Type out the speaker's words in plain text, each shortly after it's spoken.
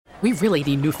We really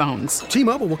need new phones.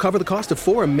 T-Mobile will cover the cost of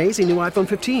 4 amazing new iPhone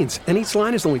 15s, and each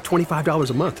line is only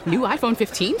 $25 a month. New iPhone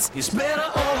 15s? It's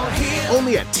better over here.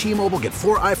 Only at T-Mobile, get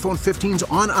 4 iPhone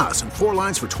 15s on us and 4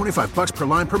 lines for $25 per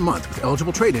line per month with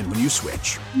eligible trade-in when you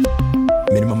switch.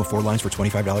 Minimum of 4 lines for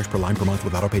 $25 per line per month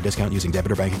with autopay discount using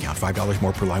debit or bank account. $5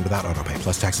 more per line without autopay,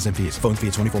 plus taxes and fees. Phone fee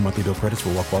at 24 monthly bill credits for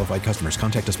well-qualified customers.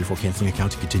 Contact us before canceling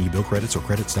account to continue bill credits or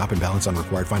credit stop and balance on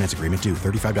required finance agreement due.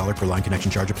 $35 per line connection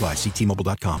charge applies. See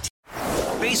T-Mobile.com.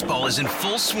 Baseball is in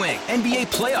full swing. NBA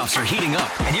playoffs are heating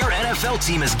up, and your NFL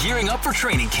team is gearing up for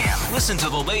training camp. Listen to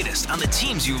the latest on the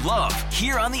teams you love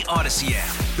here on the Odyssey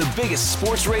app. The biggest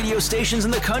sports radio stations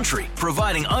in the country,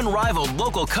 providing unrivaled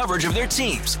local coverage of their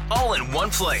teams, all in one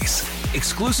place.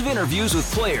 Exclusive interviews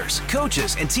with players,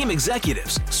 coaches, and team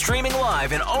executives, streaming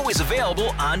live and always available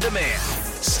on demand.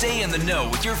 Stay in the know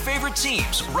with your favorite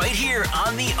teams right here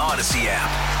on the Odyssey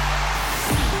app.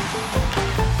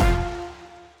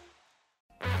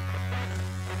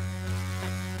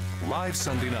 Live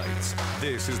Sunday nights,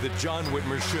 this is the John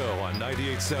Whitmer Show on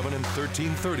 98.7 and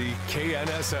 1330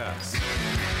 KNSS.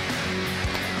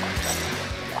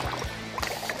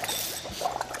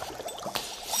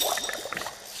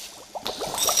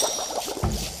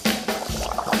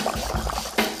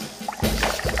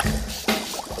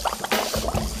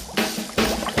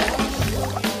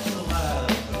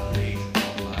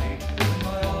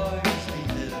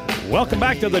 Welcome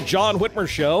back to the John Whitmer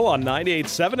Show on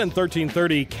 98.7 and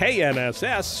 1330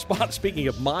 KNSS. Speaking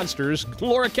of monsters,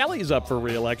 Laura Kelly's up for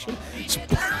re-election.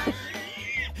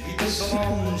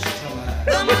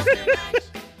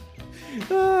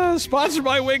 Sponsored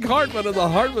by Wig Hartman of the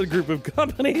Hartman Group of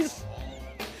Companies.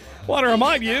 Want to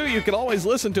remind you, you can always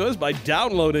listen to us by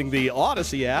downloading the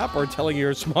Odyssey app or telling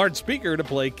your smart speaker to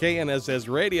play KNSS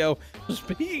Radio.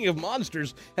 Speaking of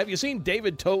monsters, have you seen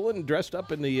David Tolan dressed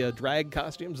up in the drag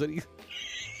costumes that he...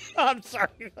 I'm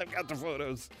sorry, I've got the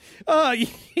photos.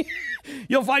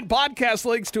 You'll find podcast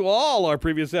links to all our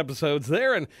previous episodes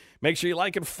there, and make sure you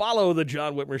like and follow the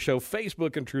John Whitmer Show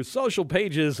Facebook and True Social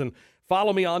pages, and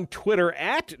follow me on Twitter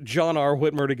at John R.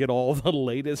 Whitmer to get all the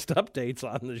latest updates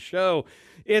on the show.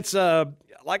 It's,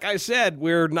 like I said,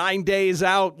 we're 9 days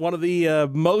out. One of the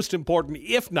most important,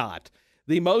 if not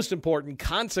the most important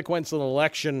consequential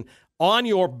election on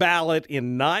your ballot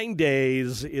in 9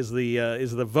 days is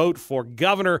the vote for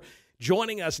governor.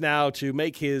 Joining us now to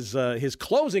make his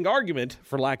closing argument,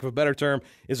 for lack of a better term,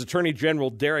 is Attorney General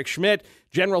Derek Schmidt.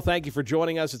 General, thank you for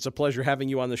joining us. It's a pleasure having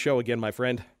you on the show again, my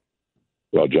friend.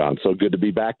 Well, John, so good to be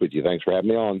back with you. Thanks for having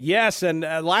me on. Yes, and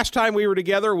last time we were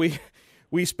together, we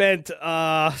spent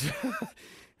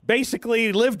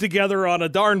basically lived together on a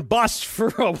darn bus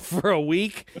for a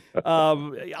week.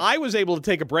 I was able to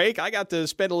take a break. I got to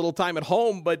spend a little time at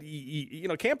home, but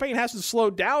campaign hasn't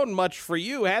slowed down much for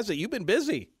you, has it? You've been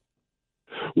busy.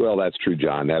 Well, that's true,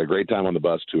 John. Had a great time on the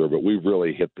bus tour, but we've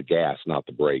really hit the gas, not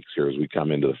the brakes, here as we come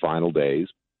into the final days.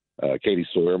 Katie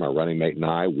Sawyer, my running mate, and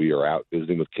I, we are out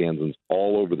visiting with Kansans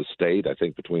all over the state. I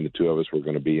think between the two of us, we're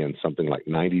going to be in something like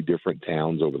 90 different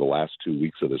towns over the last 2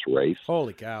 weeks of this race.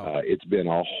 Holy cow. It's been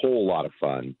a whole lot of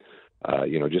fun.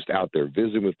 Just out there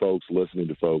visiting with folks, listening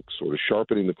to folks, sort of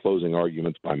sharpening the closing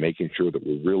arguments by making sure that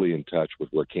we're really in touch with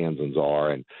where Kansans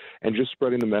are and just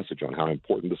spreading the message on how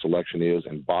important this election is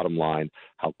and, bottom line,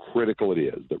 how critical it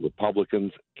is that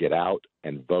Republicans get out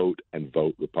and vote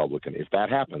Republican. If that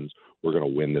happens, we're going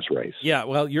to win this race. Yeah,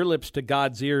 well, your lips to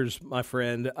God's ears, my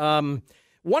friend.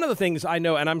 One of the things I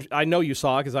know, and I know you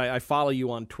saw because I follow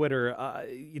you on Twitter,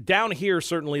 down here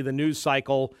certainly the news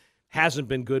cycle hasn't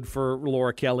been good for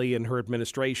Laura Kelly and her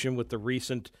administration with the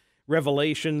recent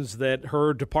revelations that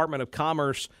her Department of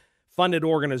Commerce funded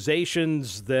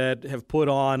organizations that have put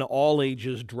on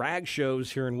all-ages drag shows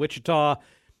here in Wichita.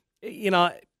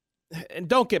 And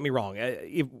don't get me wrong,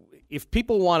 if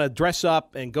people want to dress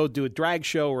up and go do a drag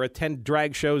show or attend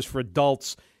drag shows for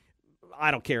adults,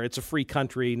 I don't care. It's a free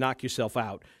country. Knock yourself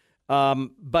out.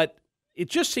 But it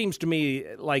just seems to me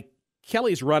like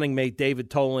Kelly's running mate, David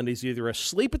Tolan, is either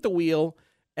asleep at the wheel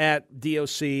at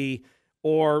DOC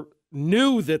or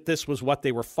knew that this was what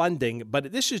they were funding,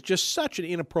 but this is just such an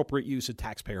inappropriate use of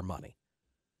taxpayer money.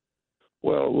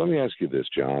 Well, let me ask you this,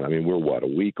 John. I mean, we're a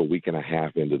week and a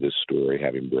half into this story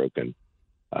having broken.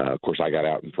 Of course, I got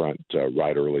out in front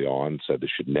right early on, said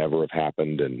this should never have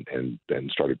happened,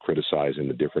 and started criticizing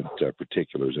the different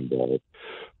particulars involved.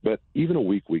 But even a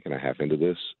week and a half into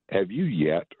this, have you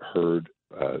yet heard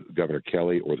Governor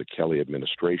Kelly or the Kelly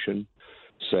administration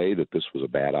say that this was a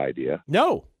bad idea?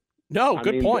 No, No,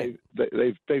 good point.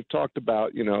 They've talked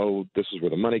about, this is where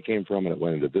the money came from, and it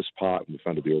went into this pot, and we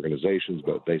funded the organizations,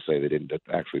 but they say they didn't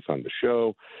actually fund the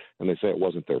show, and they say it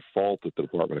wasn't their fault that the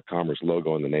Department of Commerce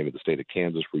logo and the name of the state of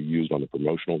Kansas were used on the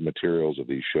promotional materials of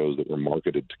these shows that were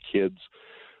marketed to kids.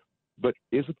 But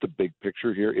isn't the big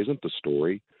picture here, isn't the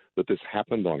story that this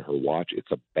happened on her watch?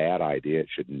 It's a bad idea. It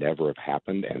should never have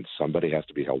happened, and somebody has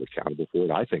to be held accountable for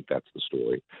it. I think that's the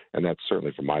story, and that's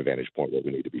certainly, from my vantage point, what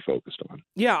we need to be focused on.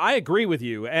 Yeah, I agree with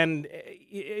you. And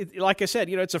like I said,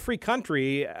 it's a free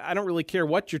country. I don't really care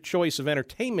what your choice of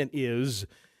entertainment is,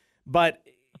 but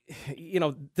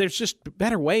there's just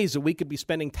better ways that we could be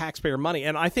spending taxpayer money.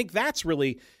 And I think that's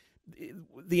really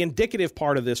the indicative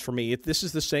part of this for me. This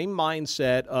is the same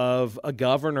mindset of a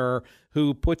governor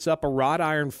who puts up a wrought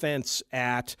iron fence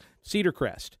at Cedar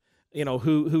Crest,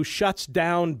 who shuts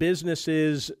down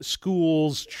businesses,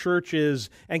 schools, churches,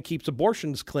 and keeps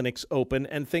abortions clinics open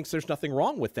and thinks there's nothing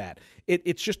wrong with that.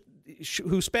 It's just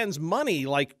who spends money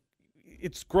like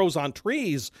it grows on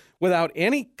trees without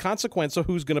any consequence of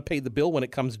who's going to pay the bill when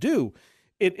it comes due.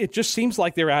 It just seems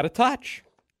like they're out of touch.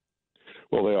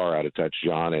 Well, they are out of touch,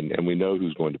 John, and we know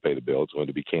who's going to pay the bill. It's going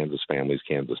to be Kansas families,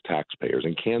 Kansas taxpayers,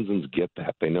 and Kansans get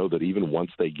that. They know that even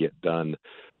once they get done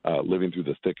living through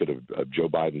the thicket of Joe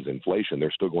Biden's inflation,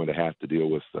 they're still going to have to deal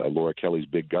with Laura Kelly's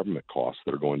big government costs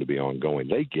that are going to be ongoing.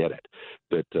 They get it,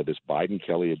 that this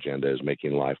Biden-Kelly agenda is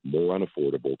making life more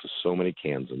unaffordable to so many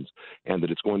Kansans, and that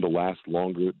it's going to last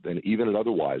longer than even it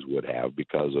otherwise would have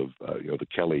because of the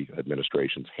Kelly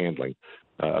administration's handling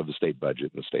of the state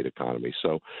budget and the state economy.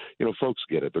 So, folks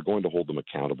get it. They're going to hold them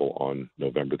accountable on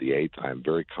November the 8th. I'm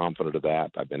very confident of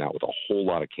that. I've been out with a whole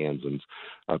lot of Kansans.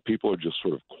 People are just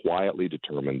sort of quietly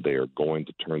determined they are going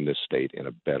to turn this state in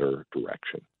a better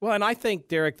direction. Well, and I think,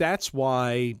 Derek, that's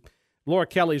why Laura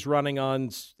Kelly's running on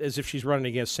as if she's running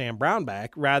against Sam Brownback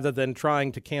rather than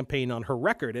trying to campaign on her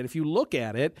record. And if you look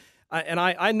at it, and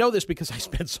I know this because I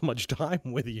spent so much time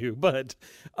with you, but,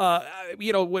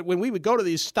 when we would go to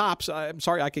these stops, I'm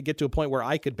sorry, I could get to a point where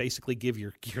I could basically give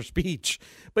your speech.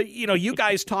 But, you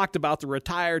guys talked about the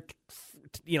retired,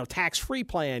 tax-free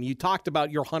plan. You talked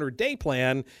about your 100-day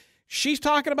plan. She's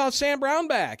talking about Sam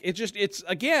Brownback. It's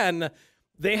again,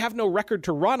 they have no record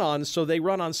to run on, so they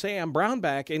run on Sam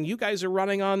Brownback, and you guys are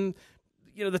running on,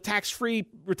 the tax-free,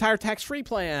 retired tax-free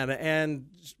plan and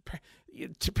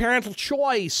parental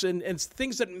choice and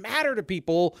things that matter to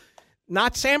people,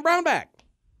 not Sam Brownback.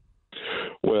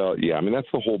 Well, yeah, that's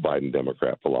the whole Biden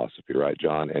Democrat philosophy, right,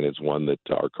 John? And it's one that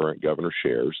our current governor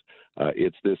shares.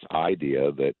 It's this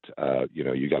idea that,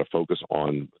 you got to focus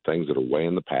on things that are way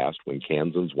in the past when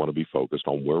Kansans want to be focused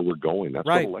on where we're going. That's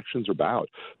right. What elections are about.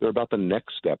 They're about the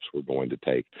next steps we're going to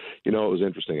take. It was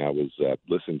interesting. I was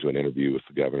listening to an interview with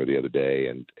the governor the other day,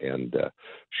 and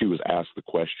she was asked the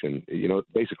question,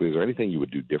 basically, is there anything you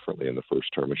would do differently in the first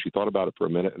term? And she thought about it for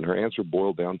a minute, and her answer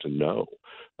boiled down to no.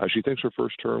 She thinks her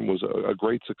first term was a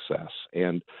great success,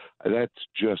 and that's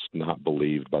just not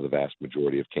believed by the vast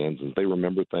majority of Kansans. They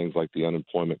remember things like the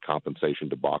unemployment compensation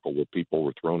debacle where people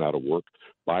were thrown out of work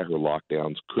by her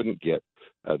lockdowns, couldn't get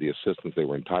the assistance they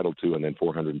were entitled to, and then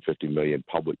 $450 million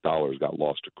public dollars got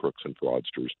lost to crooks and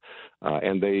fraudsters.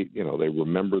 And they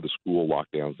remember the school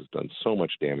lockdowns that's done so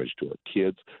much damage to our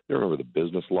kids. They remember the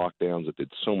business lockdowns that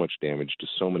did so much damage to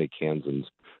so many Kansans'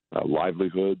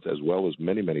 livelihoods, as well as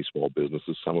many, many small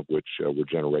businesses, some of which were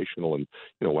generational and,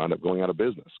 wound up going out of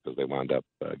business because they wound up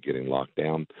getting locked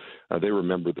down. They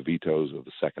remember the vetoes of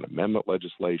the Second Amendment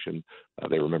legislation.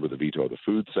 They remember the veto of the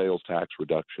food sales tax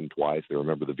reduction twice. They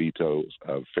remember the vetoes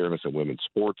of fairness in women's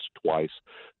sports twice.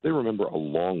 They remember a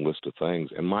long list of things.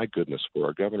 And my goodness, for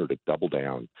our governor to double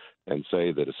down and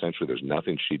say that essentially there's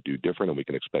nothing she'd do different and we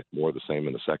can expect more of the same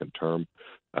in the second term,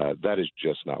 that is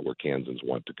just not where Kansans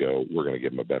want to go. We're going to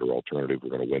give them a better alternative.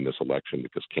 We're going to win this election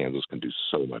because Kansas can do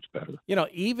so much better.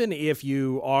 Even if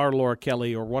you are Laura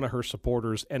Kelly or one of her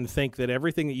supporters and think that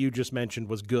everything that you just mentioned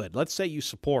was good, let's say you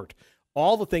support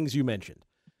all the things you mentioned,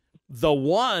 the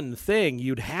one thing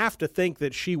you'd have to think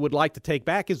that she would like to take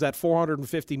back is that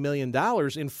 $450 million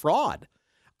in fraud.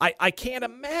 I can't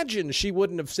imagine she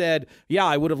wouldn't have said, yeah,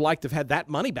 I would have liked to have had that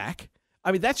money back.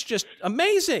 That's just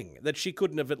amazing that she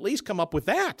couldn't have at least come up with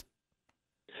that.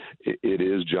 It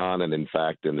is, John, and in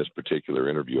fact, in this particular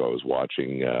interview I was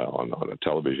watching on a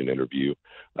television interview,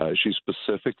 she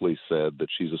specifically said that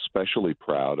she's especially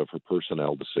proud of her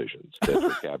personnel decisions, that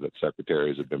her cabinet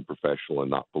secretaries have been professional and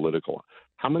not political.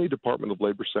 How many Department of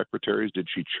Labor secretaries did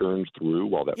she churn through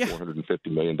while that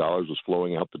 $450 million was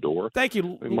flowing out the door? Thank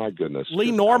you. My goodness.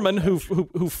 Lee Norman, who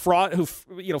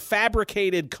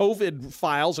fabricated COVID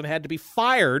files and had to be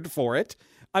fired for it.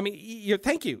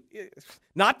 Thank you.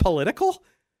 Not political?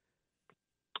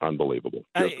 unbelievable.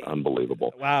 Just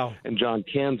unbelievable. Wow. And John,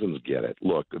 Kansans get it.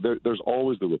 Look, there's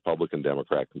always the Republican,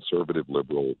 Democrat, conservative,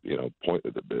 liberal,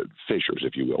 fissures,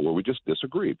 if you will, where we just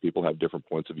disagree. People have different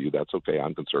points of view. That's okay.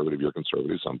 I'm conservative. You're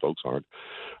conservative. Some folks aren't.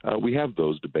 We have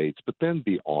those debates. But then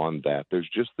beyond that, there's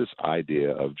just this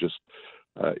idea of just,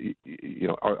 are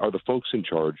the folks in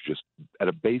charge just at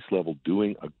a base level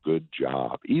doing a good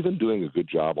job, even doing a good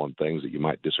job on things that you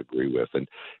might disagree with? And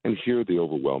here the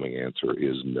overwhelming answer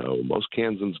is no. Most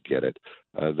Kansans get it.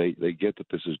 They get that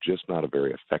this is just not a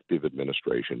very effective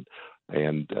administration.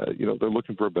 And, they're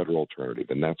looking for a better alternative.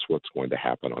 And that's what's going to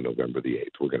happen on November the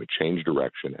 8th. We're going to change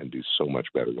direction and do so much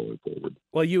better going forward.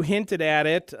 Well, you hinted at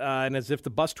it, and as if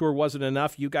the bus tour wasn't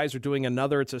enough, you guys are doing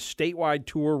another. It's a statewide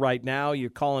tour right now.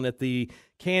 You're calling it the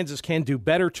Kansas Can Do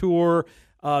Better Tour.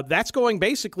 That's going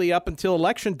basically up until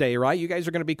Election Day, right? You guys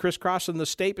are going to be crisscrossing the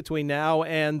state between now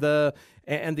and the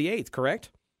 8th,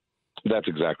 correct? That's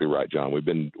exactly right, John.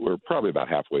 We're probably about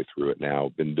halfway through it now.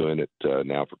 Been doing it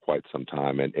now for quite some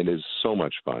time, and it is so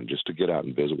much fun just to get out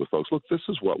and visit with folks. Look, this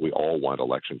is what we all want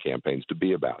election campaigns to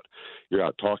be about. You're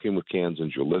out talking with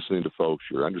Kansans, you're listening to folks,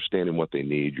 you're understanding what they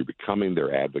need, you're becoming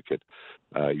their advocate,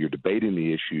 you're debating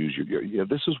the issues.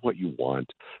 This is what you want.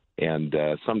 And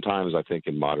sometimes I think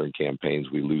in modern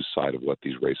campaigns we lose sight of what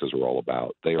these races are all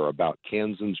about. They are about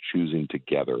Kansans choosing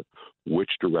together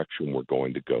which direction we're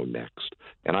going to go next.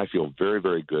 And I feel very,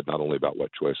 very good not only about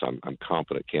what choice I'm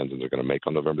confident Kansans are going to make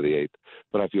on November the 8th,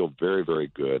 but I feel very,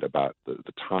 very good about the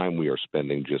time we are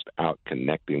spending just out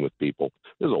connecting with people.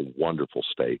 This is a wonderful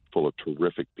state full of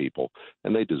terrific people,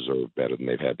 and they deserve better than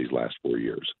they've had these last 4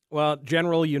 years. Well,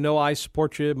 General, I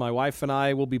support you. My wife and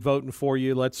I will be voting for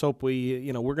you. Let's hope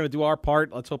we're going to do our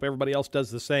part. Let's hope everybody else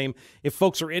does the same. If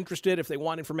folks are interested, if they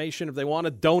want information, if they want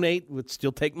to donate, we'd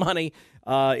still take money.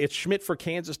 It's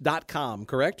schmidtforkansas.com,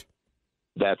 correct?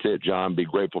 That's it, John. Be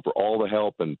grateful for all the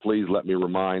help, and please let me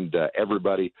remind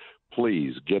everybody,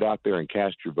 please get out there and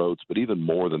cast your votes. But even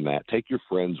more than that, take your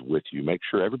friends with you. Make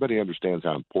sure everybody understands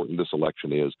how important this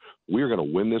election is. We're going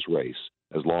to win this race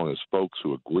as long as folks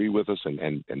who agree with us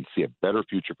and see a better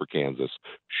future for Kansas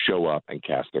show up and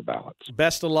cast their ballots.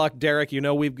 Best of luck, Derek.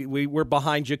 We're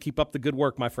behind you. Keep up the good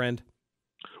work, my friend.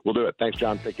 We'll do it. Thanks,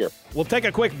 John. Take care. We'll take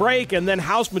a quick break, and then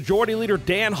House Majority Leader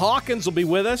Dan Hawkins will be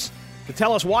with us to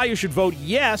tell us why you should vote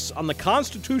yes on the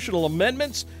constitutional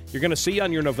amendments you're going to see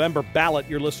on your November ballot.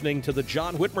 You're listening to The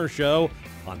John Whitmer Show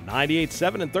on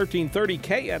 98.7 and 1330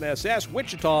 KNSS,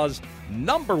 Wichita's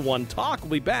 #1 talk.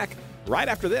 We'll be back right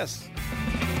after this.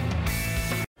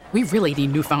 We really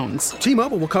need new phones.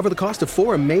 T-Mobile will cover the cost of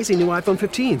 4 amazing new iPhone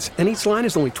 15s, and each line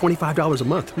is only $25 a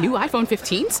month. New iPhone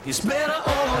 15s? It's better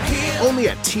over here. Only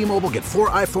at T-Mobile, get 4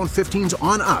 iPhone 15s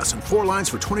on us and 4 lines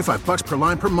for $25 per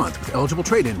line per month with eligible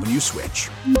trade-in when you switch.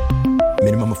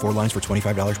 Minimum of 4 lines for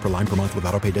 $25 per line per month with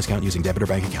autopay discount using debit or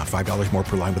bank account. $5 more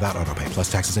per line without autopay,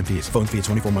 plus taxes and fees. Phone fee at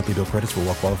 24 monthly bill credits for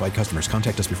well-qualified customers.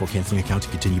 Contact us before canceling account to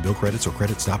continue bill credits or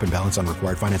credit stop and balance on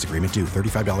required finance agreement due.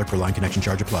 $35 per line connection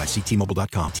charge applies. See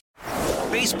T-Mobile.com.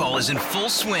 Baseball is in full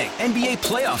swing. NBA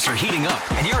playoffs are heating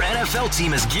up, and your NFL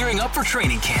team is gearing up for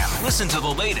training camp. Listen to the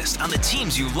latest on the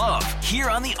teams you love here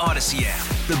on the Odyssey app.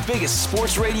 The biggest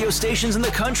sports radio stations in the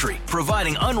country,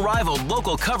 providing unrivaled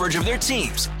local coverage of their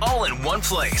teams, all in one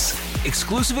place.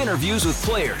 Exclusive interviews with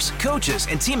players, coaches,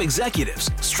 and team executives,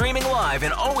 streaming live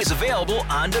and always available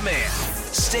on demand.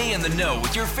 Stay in the know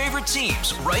with your favorite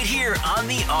teams right here on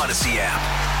the Odyssey app.